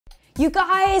You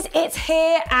guys, it's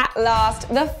here at last.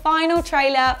 The final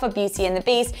trailer for Beauty and the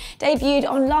Beast debuted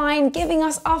online, giving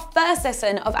us our first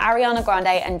listen of Ariana Grande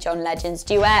and John Legend's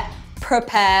duet.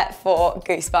 Prepare for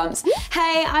goosebumps.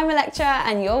 Hey, I'm Electra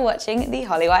and you're watching the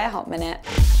Hollywire Hot Minute.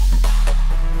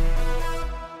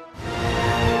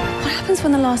 What happens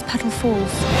when the last petal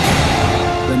falls?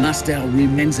 The master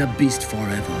remains a beast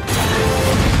forever.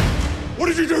 What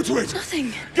did you do to it?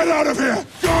 Nothing. Get out of here!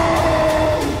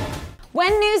 Go!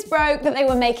 When news broke that they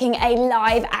were making a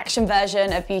live action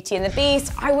version of Beauty and the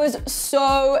Beast, I was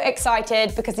so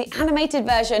excited because the animated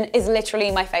version is literally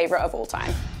my favorite of all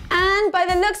time. And by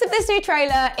the looks of this new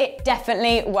trailer, it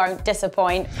definitely won't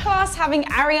disappoint. Plus, having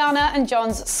Ariana and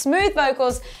John's smooth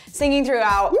vocals singing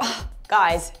throughout, oh,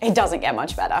 guys, it doesn't get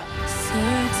much better.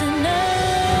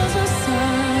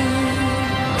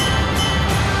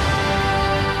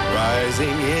 Rising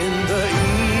in the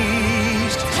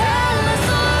east. Kill the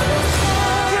beast!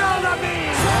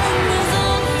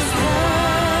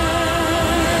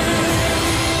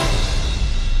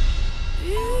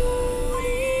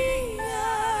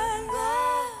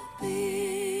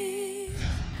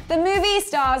 The movie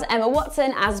stars Emma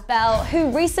Watson as Belle, who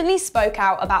recently spoke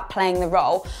out about playing the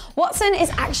role. Watson is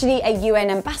actually a UN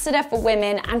ambassador for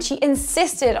women, and she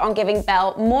insisted on giving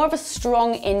Belle more of a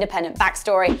strong, independent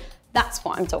backstory. That's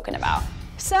what I'm talking about.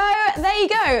 So there you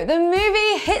go, the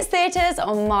movie hits theaters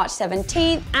on March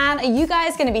 17th, and are you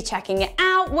guys gonna be checking it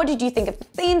out? What did you think of the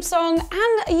theme song?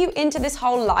 And are you into this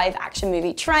whole live action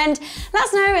movie trend? Let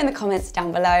us know in the comments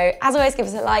down below. As always, give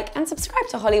us a like and subscribe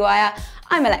to Hollywire.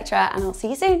 I'm Electra and I'll see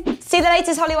you soon. See the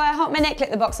latest Hollywire Hot Minute,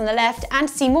 click the box on the left, and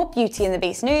to see more Beauty and the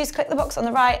Beast news, click the box on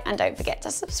the right, and don't forget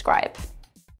to subscribe.